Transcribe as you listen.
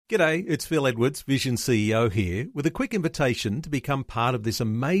G'day, it's Phil Edwards, Vision CEO here, with a quick invitation to become part of this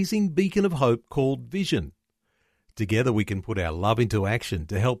amazing beacon of hope called Vision. Together we can put our love into action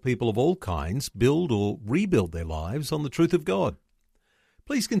to help people of all kinds build or rebuild their lives on the truth of God.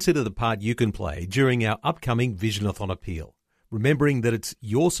 Please consider the part you can play during our upcoming Visionathon appeal, remembering that it's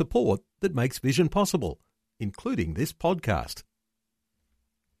your support that makes Vision possible, including this podcast.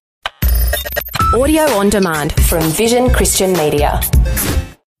 Audio on demand from Vision Christian Media.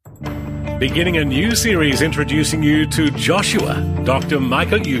 Beginning a new series introducing you to Joshua, Dr.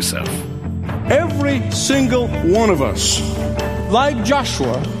 Michael Youssef. Every single one of us, like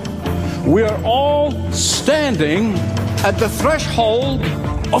Joshua, we are all standing at the threshold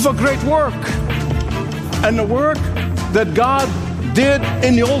of a great work. And the work that God did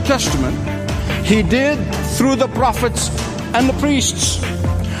in the Old Testament, He did through the prophets and the priests.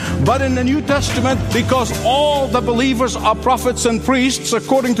 But in the New Testament, because all the believers are prophets and priests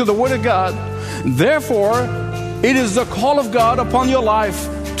according to the Word of God, therefore, it is the call of God upon your life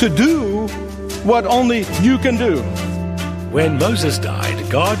to do what only you can do. When Moses died,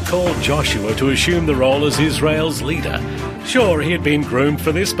 God called Joshua to assume the role as Israel's leader. Sure, he had been groomed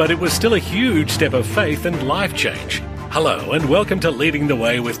for this, but it was still a huge step of faith and life change. Hello, and welcome to Leading the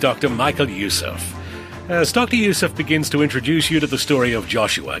Way with Dr. Michael Youssef. As Dr. Youssef begins to introduce you to the story of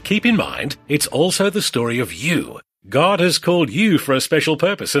Joshua, keep in mind, it's also the story of you. God has called you for a special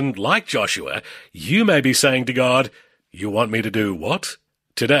purpose, and like Joshua, you may be saying to God, "You want me to do what?"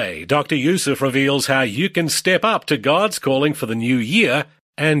 Today, Dr. Youssef reveals how you can step up to God's calling for the new year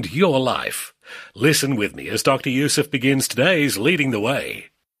and your life. Listen with me as Dr. Youssef begins today's Leading the Way.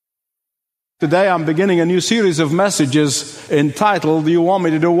 Today I'm beginning a new series of messages entitled, "You Want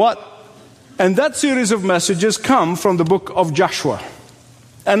Me to Do What?" And that series of messages come from the book of Joshua.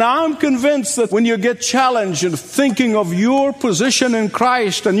 And I'm convinced that when you get challenged in thinking of your position in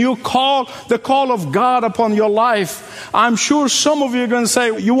Christ and the call of God upon your life, I'm sure some of you are going to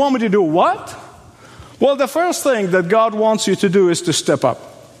say, "You want me to do what?" Well, the first thing that God wants you to do is to step up.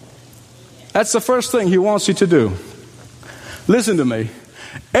 That's the first thing He wants you to do. Listen to me.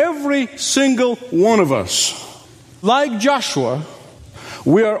 Every single one of us, like Joshua,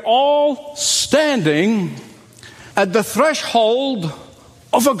 we are all standing at the threshold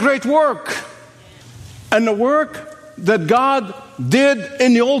of a great work. And the work that God did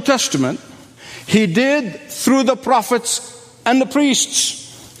in the Old Testament, He did through the prophets and the priests.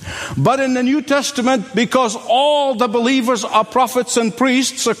 But in the New Testament, because all the believers are prophets and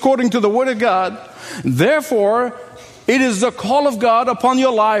priests according to the Word of God, therefore, it is the call of God upon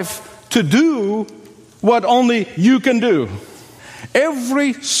your life to do what only you can do.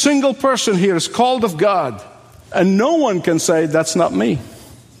 Every single person here is called of God, and no one can say, "That's not me.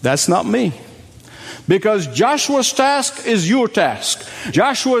 That's not me." Because Joshua's task is your task.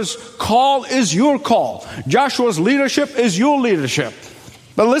 Joshua's call is your call. Joshua's leadership is your leadership.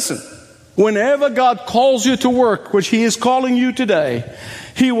 But listen, whenever God calls you to work, which He is calling you today,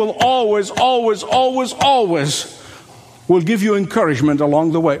 He will always will give you encouragement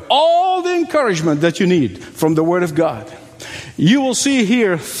along the way. All the encouragement that you need from the Word of God. You will see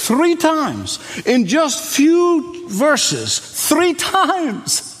here 3 times, in just few verses, 3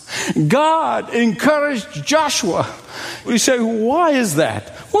 times, God encouraged Joshua. We say, why is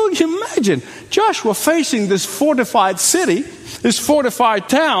that? Well, you imagine Joshua facing this fortified city, this fortified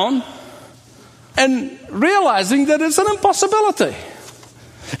town, and realizing that it's an impossibility.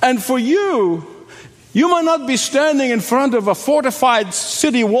 And for you might not be standing in front of a fortified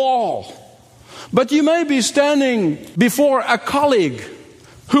city wall, but you may be standing before a colleague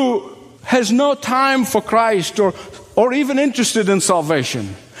who has no time for Christ or even interested in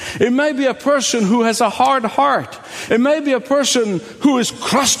salvation. It may be a person who has a hard heart. It may be a person who is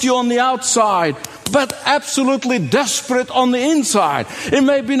crusty on the outside, but absolutely desperate on the inside. It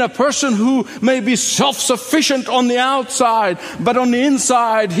may be a person who may be self-sufficient on the outside, but on the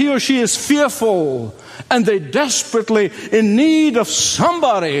inside he or she is fearful. And they desperately in need of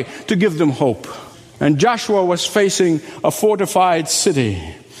somebody to give them hope. And Joshua was facing a fortified city.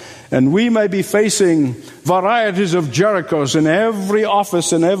 And we may be facing varieties of Jerichos in every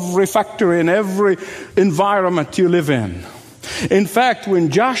office, in every factory, in every environment you live in. In fact, when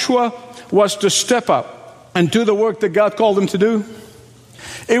Joshua was to step up and do the work that God called him to do,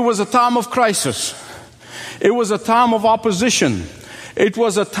 it was a time of crisis. It was a time of opposition. It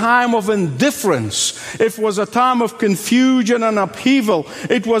was a time of indifference. It was a time of confusion and upheaval.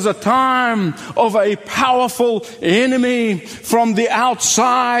 It was a time of a powerful enemy from the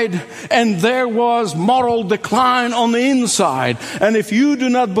outside, and there was moral decline on the inside. And if you do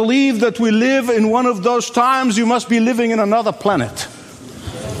not believe that we live in one of those times, you must be living in another planet.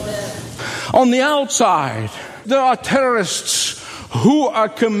 On the outside, there are terrorists who are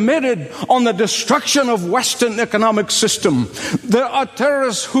committed on the destruction of Western economic system. There are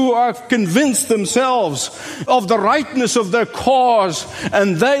terrorists who are convinced themselves of the rightness of their cause,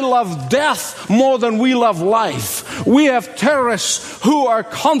 and they love death more than we love life. We have terrorists who are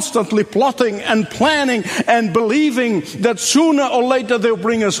constantly plotting and planning and believing that sooner or later they'll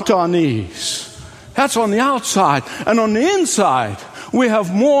bring us to our knees. That's on the outside. And on the inside, we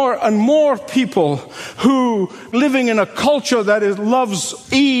have more and more people who living in a culture that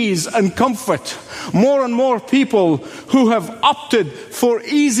loves ease and comfort. More and more people who have opted for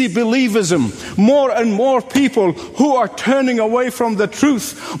easy believism. More and more people who are turning away from the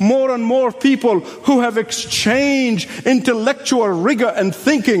truth. More and more people who have exchanged intellectual rigor and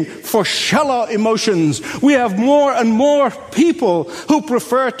thinking for shallow emotions. We have more and more people who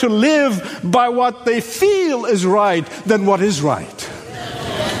prefer to live by what they feel is right than what is right.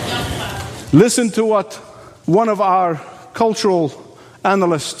 Listen to what one of our cultural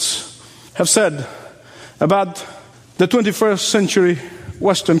analysts have said about the 21st century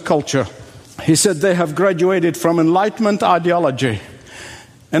Western culture. He said they have graduated from Enlightenment ideology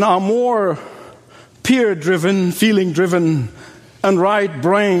and are more peer-driven, feeling-driven, and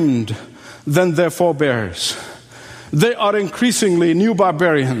right-brained than their forebears. They are increasingly new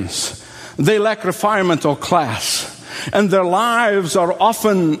barbarians. They lack refinement or class. And their lives are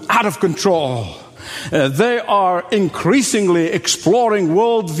often out of control. They are increasingly exploring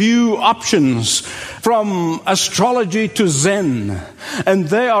worldview options from astrology to Zen. And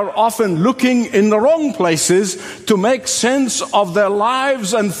they are often looking in the wrong places to make sense of their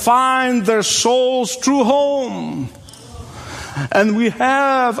lives and find their soul's true home. And we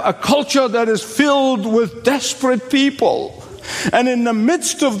have a culture that is filled with desperate people. And in the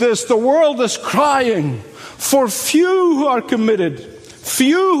midst of this, the world is crying for few who are committed,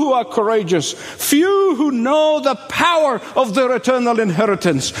 few who are courageous, few who know the power of their eternal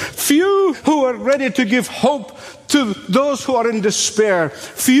inheritance, few who are ready to give hope to those who are in despair,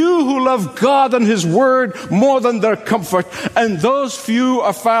 few who love God and His Word more than their comfort, and those few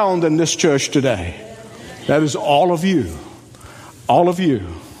are found in this church today. That is all of you. All of you.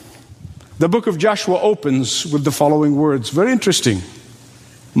 The book of Joshua opens with the following words. Very interesting.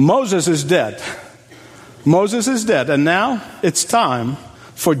 Moses is dead. Moses is dead, and now it's time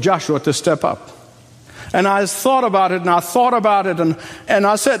for Joshua to step up. And I thought about it, and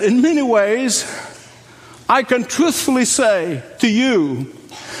I said, in many ways, I can truthfully say to you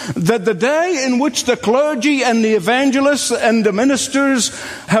that the day in which the clergy and the evangelists and the ministers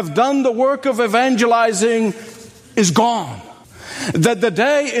have done the work of evangelizing is gone. That the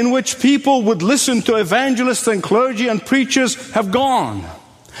day in which people would listen to evangelists and clergy and preachers have gone.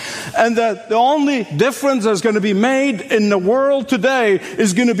 And that the only difference that's going to be made in the world today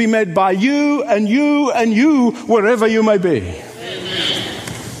is going to be made by you and you and you, wherever you may be. Amen.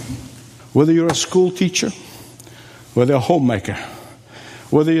 Whether you're a school teacher, whether you're a homemaker,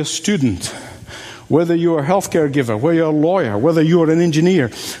 whether you're a student, whether you're a healthcare giver, whether you're a lawyer, whether you're an engineer,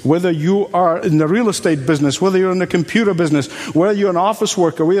 whether you are in the real estate business, whether you're in the computer business, whether you're an office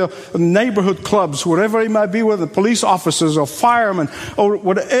worker, whether you're in neighborhood clubs, whatever it might be, whether police officers or firemen or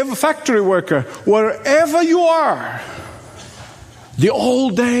whatever, factory worker, wherever you are, the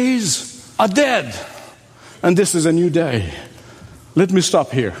old days are dead. And this is a new day. Let me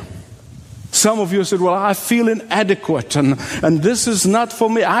stop here. Some of you said, well, I feel inadequate and this is not for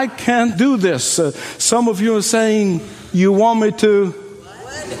me. I can't do this. Some of you are saying, you want me to?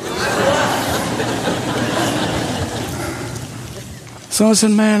 Someone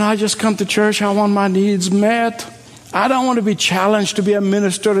said, man, I just come to church. I want my needs met. I don't want to be challenged to be a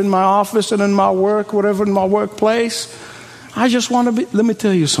minister in my office and in my work, whatever, in my workplace. I just want to be. Let me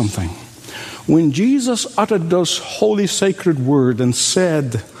tell you something. When Jesus uttered those holy, sacred words and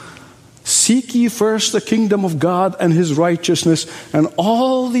said, seek ye first the kingdom of God and His righteousness, and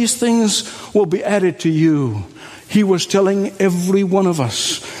all these things will be added to you. He was telling every one of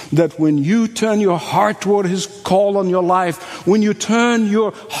us that when you turn your heart toward His call on your life, when you turn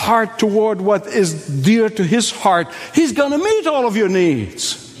your heart toward what is dear to His heart, He's going to meet all of your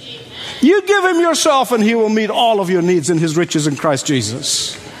needs. You give Him yourself and He will meet all of your needs in His riches in Christ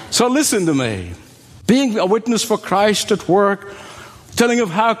Jesus. So listen to me. Being a witness for Christ at work, telling of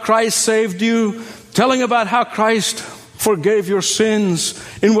how Christ saved you, telling about how Christ forgave your sins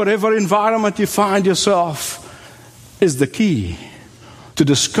in whatever environment you find yourself is the key to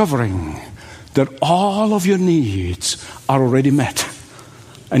discovering that all of your needs are already met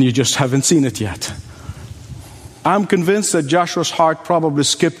and you just haven't seen it yet. I'm convinced that Joshua's heart probably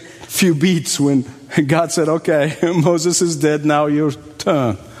skipped a few beats when God said, okay, Moses is dead, now your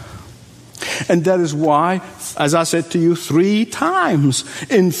turn. And that is why, as I said to you 3 times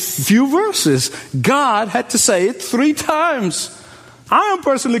in few verses, God had to say it 3 times. I am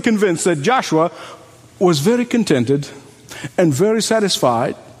personally convinced that Joshua was very contented and very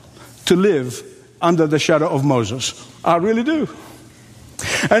satisfied to live under the shadow of Moses. I really do.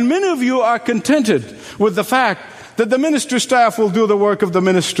 And many of you are contented with the fact that the ministry staff will do the work of the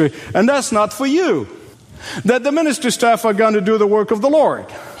ministry, and that's not for you. That the ministry staff are going to do the work of the Lord.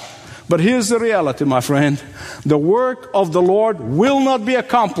 But here's the reality, my friend. The work of the Lord will not be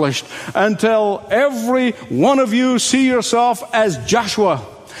accomplished until every one of you see yourself as Joshua.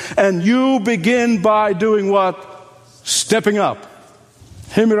 And you begin by doing what? Stepping up.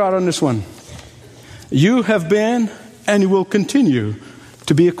 Hear me right on this one. You have been and you will continue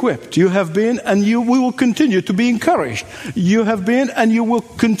to be equipped. You have been and we will continue to be encouraged. You have been and you will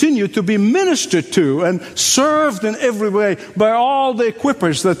continue to be ministered to and served in every way by all the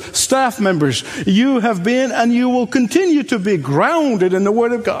equippers, the staff members. You have been and you will continue to be grounded in the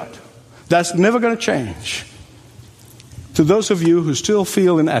Word of God. That's never going to change. To those of you who still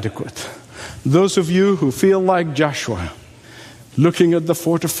feel inadequate, those of you who feel like Joshua, looking at the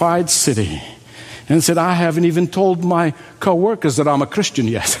fortified city, and said, I haven't even told my co-workers that I'm a Christian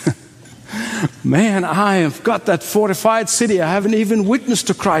yet. Man, I have got that fortified city. I haven't even witnessed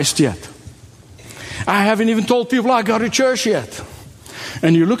to Christ yet. I haven't even told people I go to church yet.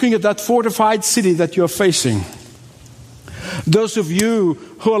 And you're looking at that fortified city that you're facing. Those of you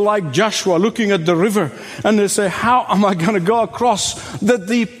who are like Joshua, looking at the river, and they say, how am I going to go across the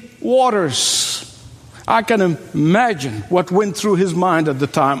deep waters? I can imagine what went through his mind at the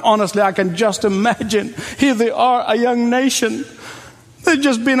time. Honestly, I can just imagine. Here they are, a young nation. They've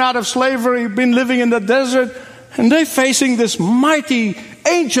just been out of slavery, been living in the desert, and they're facing this mighty,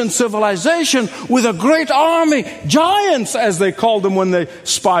 ancient civilization with a great army, giants, as they called them when they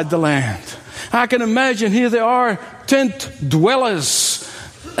spied the land. I can imagine here they are, tent dwellers,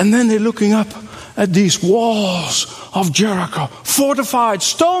 and then they're looking up at these walls of Jericho, fortified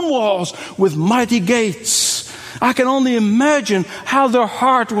stone walls with mighty gates. I can only imagine how their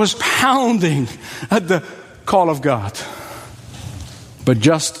heart was pounding at the call of God. But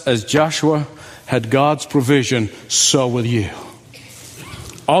just as Joshua had God's provision, so will you.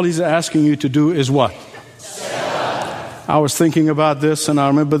 All he's asking you to do is what? I was thinking about this, and I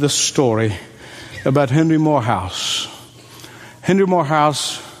remember this story about Henry Morehouse. Henry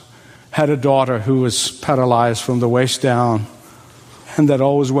Morehouse had a daughter who was paralyzed from the waist down, and that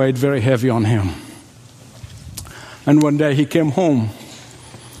always weighed very heavy on him. And one day he came home,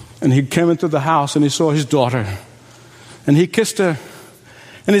 and he came into the house, and he saw his daughter, and he kissed her,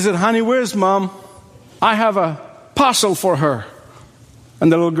 and he said, honey, where's Mom? I have a parcel for her.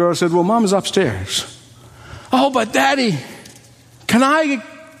 And the little girl said, well, Mom is upstairs. Oh, but Daddy, can I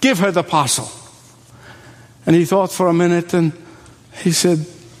give her the parcel? And he thought for a minute, and he said,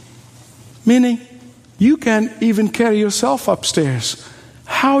 meaning, you can't even carry yourself upstairs.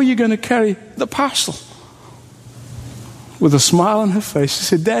 How are you going to carry the parcel? With a smile on her face, she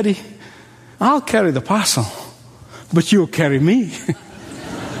said, Daddy, I'll carry the parcel, but you'll carry me.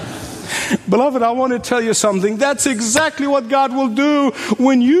 Beloved, I want to tell you something. That's exactly what God will do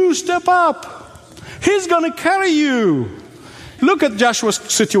when you step up. He's going to carry you. Look at Joshua's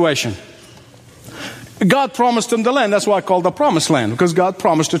situation. God promised him the land. That's why I call it the promised land, because God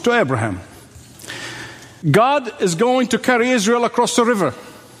promised it to Abraham. God is going to carry Israel across the river.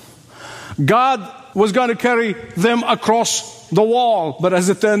 God was going to carry them across the wall, but as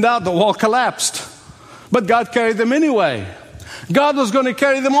it turned out, the wall collapsed. But God carried them anyway. God was going to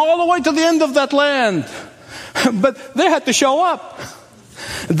carry them all the way to the end of that land. But they had to show up.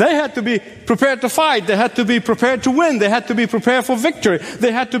 They had to be prepared to fight. They had to be prepared to win. They had to be prepared for victory.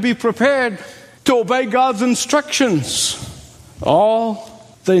 They had to be prepared to obey God's instructions. All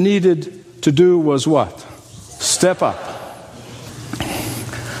they needed to do was what? Step up.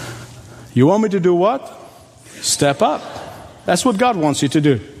 You want me to do what? Step up. That's what God wants you to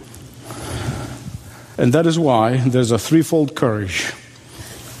do. And that is why there's a threefold courage.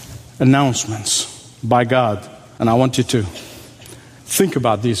 Announcements by God. And I want you to think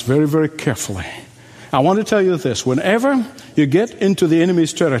about these very, very carefully. I want to tell you this. Whenever you get into the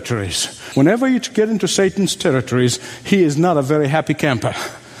enemy's territories, whenever you get into Satan's territories, he is not a very happy camper.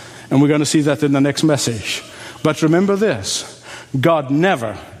 And we're going to see that in the next message. But remember this. God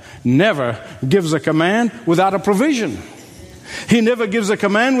never gives a command without a provision. He never gives a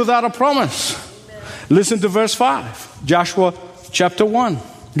command without a promise. Listen to verse 5. Joshua chapter 1.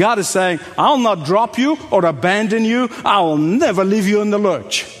 God is saying, I'll not drop you or abandon you. I will never leave you in the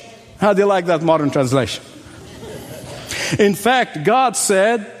lurch. How do you like that modern translation? In fact, God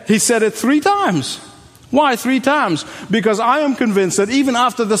said, He said it 3 times. Why 3 times? Because I am convinced that even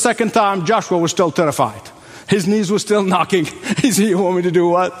after the second time, Joshua was still terrified. His knees were still knocking. He said, you want me to do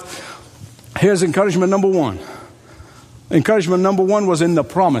what? Here's encouragement number 1. Encouragement number 1 was in the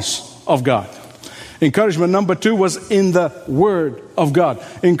promise of God. Encouragement number 2 was in the Word of God.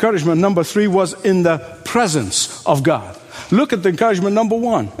 Encouragement number 3 was in the presence of God. Look at the encouragement number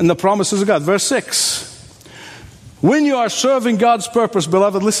 1 in the promises of God. Verse 6. When you are serving God's purpose,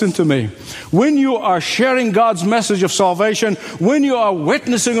 beloved, listen to me. When you are sharing God's message of salvation, when you are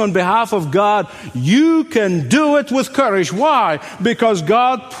witnessing on behalf of God, you can do it with courage. Why? Because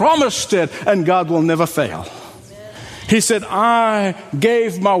God promised it, and God will never fail. He said, I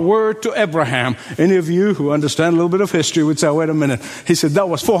gave my word to Abraham. Any of you who understand a little bit of history would say, wait a minute. He said, that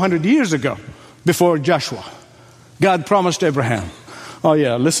was 400 years ago, before Joshua. God promised Abraham. Oh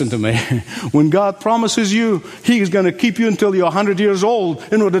yeah, listen to me. When God promises you, He's going to keep you until you're 100 years old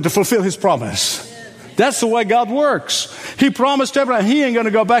in order to fulfill His promise. That's the way God works. He promised Abraham, He ain't going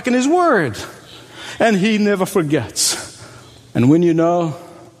to go back in His word. And He never forgets. And when you know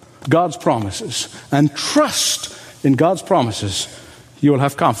God's promises and trust in God's promises, you will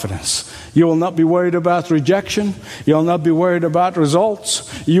have confidence. You will not be worried about rejection. You will not be worried about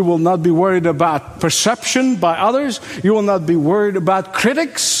results. You will not be worried about perception by others. You will not be worried about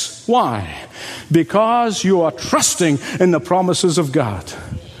critics. Why? Because you are trusting in the promises of God.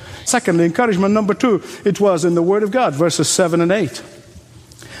 Secondly, encouragement number 2, it was in the Word of God, verses 7 and 8.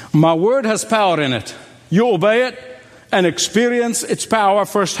 My word has power in it. You obey it and experience its power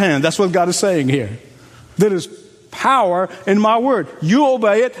firsthand. That's what God is saying here. There is power in my word. You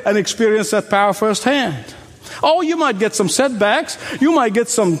obey it and experience that power firsthand. Oh, you might get some setbacks. You might get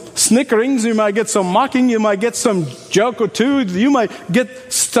some snickerings. You might get some mocking. You might get some joke or two. You might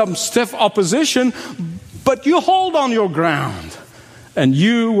get some stiff opposition. But you hold on your ground, and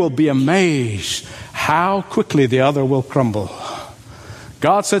you will be amazed how quickly the other will crumble.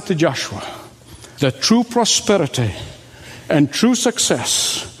 God said to Joshua, the true prosperity and true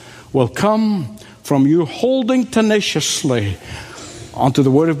success will come from you holding tenaciously onto the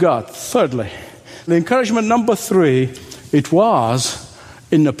Word of God. Thirdly, the encouragement number 3, it was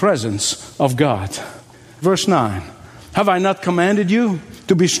in the presence of God. Verse 9, have I not commanded you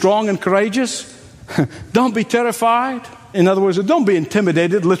to be strong and courageous? Don't be terrified. In other words, don't be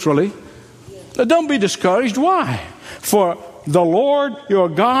intimidated, literally. Don't be discouraged. Why? For the Lord your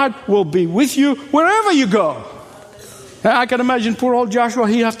God will be with you wherever you go. I can imagine poor old Joshua,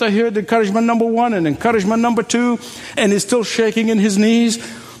 he has to hear the encouragement number 1 and encouragement number 2, and he's still shaking in his knees.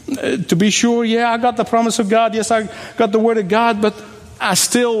 To be sure, yeah, I got the promise of God. Yes, I got the word of God, but I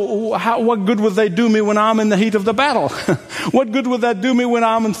still, what good would they do me when I'm in the heat of the battle? What good would that do me when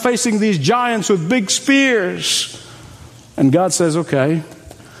I'm facing these giants with big spears? And God says, okay,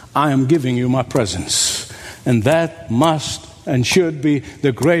 I am giving you my presence. And that must and should be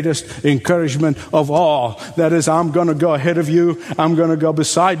the greatest encouragement of all. That is, I'm going to go ahead of you, I'm going to go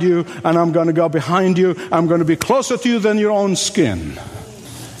beside you, and I'm going to go behind you. I'm going to be closer to you than your own skin.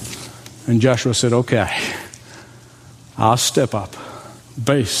 And Joshua said, okay, I'll step up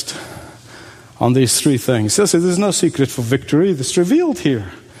based on these 3 things. So there's no secret for victory. It's revealed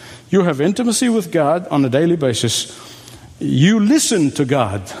here. You have intimacy with God on a daily basis. You listen to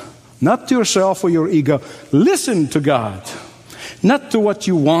God, not to yourself or your ego. Listen to God. Not to what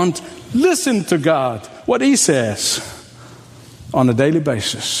you want. Listen to God, what He says on a daily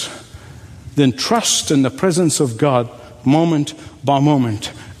basis. Then trust in the presence of God moment by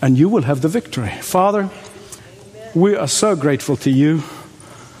moment, and you will have the victory. Father, we are so grateful to you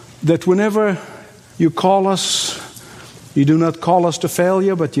that whenever you call us, you do not call us to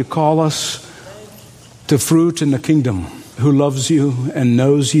failure, but you call us to fruit in the kingdom, who loves you and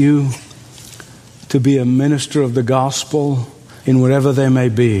knows you, to be a minister of the gospel in wherever they may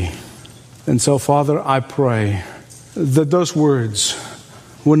be. And so, Father, I pray that those words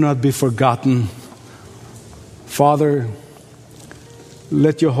would not be forgotten. Father,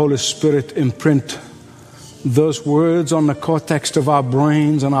 let your Holy Spirit imprint those words on the cortex of our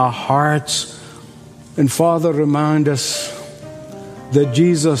brains and our hearts. And Father, remind us that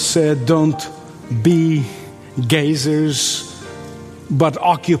Jesus said, don't be gazers, but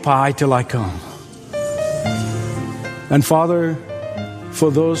occupy till I come. And Father,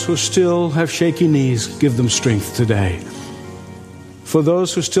 for those who still have shaky knees, give them strength today. For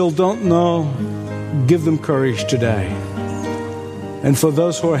those who still don't know, give them courage today. And for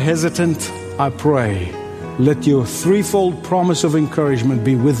those who are hesitant, I pray, let your 3-fold promise of encouragement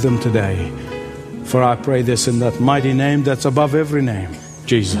be with them today. For I pray this in that mighty name that's above every name,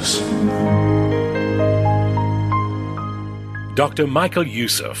 Jesus. Dr. Michael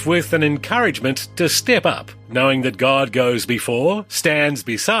Youssef with an encouragement to step up, knowing that God goes before, stands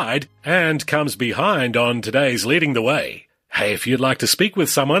beside, and comes behind on today's Leading the Way. Hey, if you'd like to speak with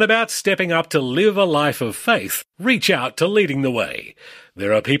someone about stepping up to live a life of faith, reach out to Leading the Way.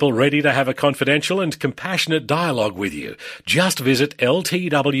 There are people ready to have a confidential and compassionate dialogue with you. Just visit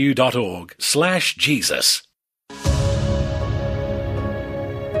ltw.org/Jesus.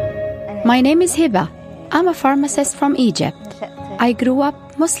 My name is Hiba. I'm a pharmacist from Egypt. I grew up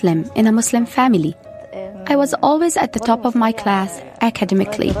Muslim in a Muslim family. I was always at the top of my class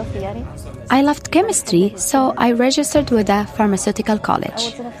academically. I loved chemistry, so I registered with a pharmaceutical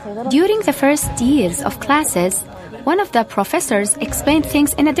college. During the first years of classes, one of the professors explained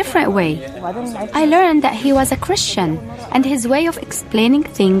things in a different way. I learned that he was a Christian, and his way of explaining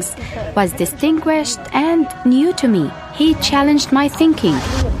things was distinguished and new to me. He challenged my thinking.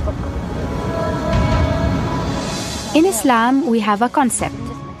 In Islam, we have a concept.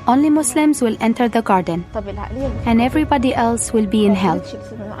 Only Muslims will enter the garden, and everybody else will be in hell.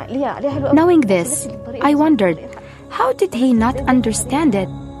 Knowing this, I wondered, how did he not understand it,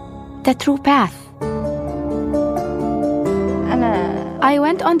 the true path? I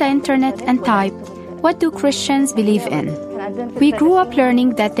went on the internet and typed, what do Christians believe in? We grew up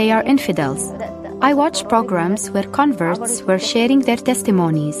learning that they are infidels. I watched programs where converts were sharing their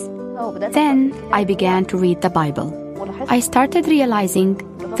testimonies. Then I began to read the Bible. I started realizing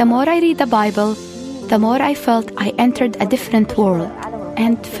the more I read the Bible, the more I felt I entered a different world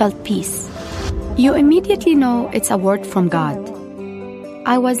and felt peace. You immediately know it's a word from God.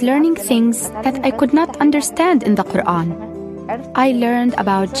 I was learning things that I could not understand in the Quran. I learned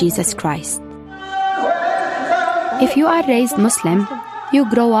about Jesus Christ. If you are raised Muslim, you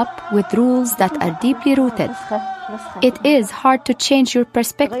grow up with rules that are deeply rooted. It is hard to change your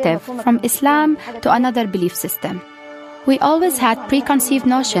perspective from Islam to another belief system. We always had preconceived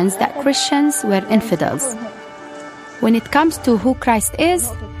notions that Christians were infidels. When it comes to who Christ is,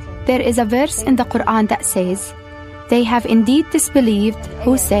 there is a verse in the Quran that says, "They have indeed disbelieved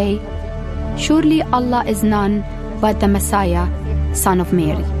who say, surely Allah is none but the Messiah, son of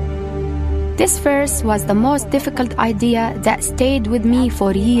Mary." This verse was the most difficult idea that stayed with me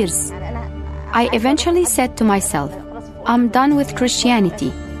for years. I eventually said to myself, I'm done with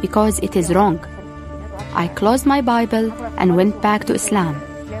Christianity because it is wrong. I closed my Bible and went back to Islam.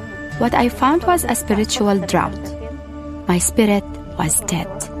 What I found was a spiritual drought. My spirit was dead.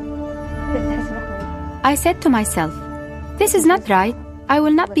 I said to myself, this is not right. I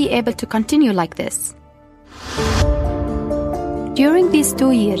will not be able to continue like this. During these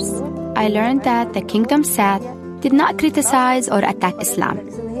 2 years, I learned that the Kingdom Sat did not criticize or attack Islam.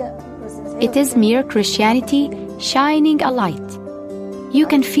 It is mere Christianity shining a light. You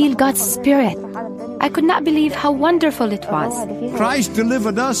can feel God's Spirit. I could not believe how wonderful it was. Christ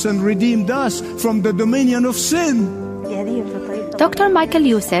delivered us and redeemed us from the dominion of sin. Dr. Michael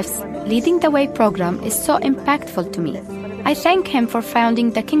Youssef's Leading the Way program is so impactful to me. I thank him for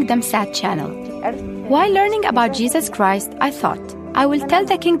founding the Kingdom Sat channel. While learning about Jesus Christ, I thought, I will tell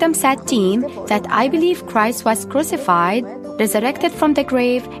the Kingdom Sat team that I believe Christ was crucified, resurrected from the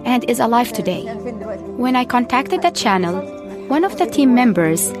grave, and is alive today. When I contacted the channel, one of the team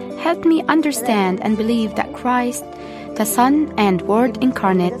members helped me understand and believe that Christ, the Son and Word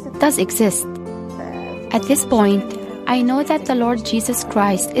incarnate, does exist. At this point, I know that the Lord Jesus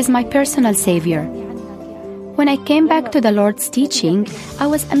Christ is my personal Savior. When I came back to the Lord's teaching, I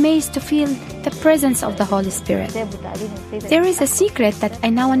was amazed to feel the presence of the Holy Spirit. There is a secret that I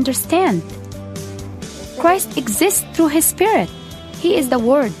now understand. Christ exists through His Spirit. He is the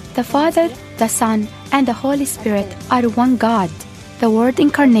Word. The Father, the Son, and the Holy Spirit are one God, the Word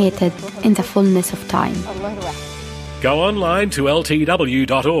incarnated in the fullness of time. Go online to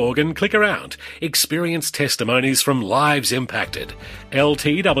ltw.org and click around. Experience testimonies from lives impacted.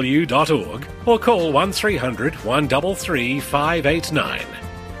 ltw.org or call 1300 133 589.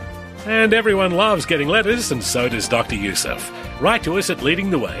 And everyone loves getting letters, and so does Dr. Youssef. Write to us at Leading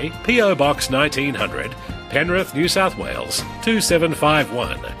the Way, P.O. Box 1900, Penrith, New South Wales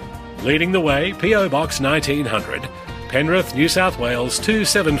 2751. Leading the Way, P.O. Box 1900, Penrith, New South Wales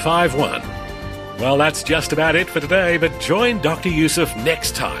 2751. Well, that's just about it for today, but join Dr. Youssef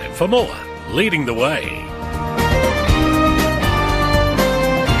next time for more Leading the Way.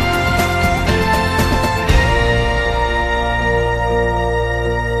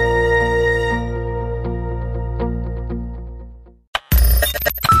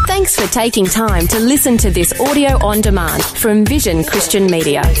 Thanks for taking time to listen to this audio on demand from Vision Christian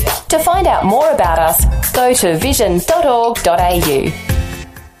Media. To find out more about us, go to vision.org.au.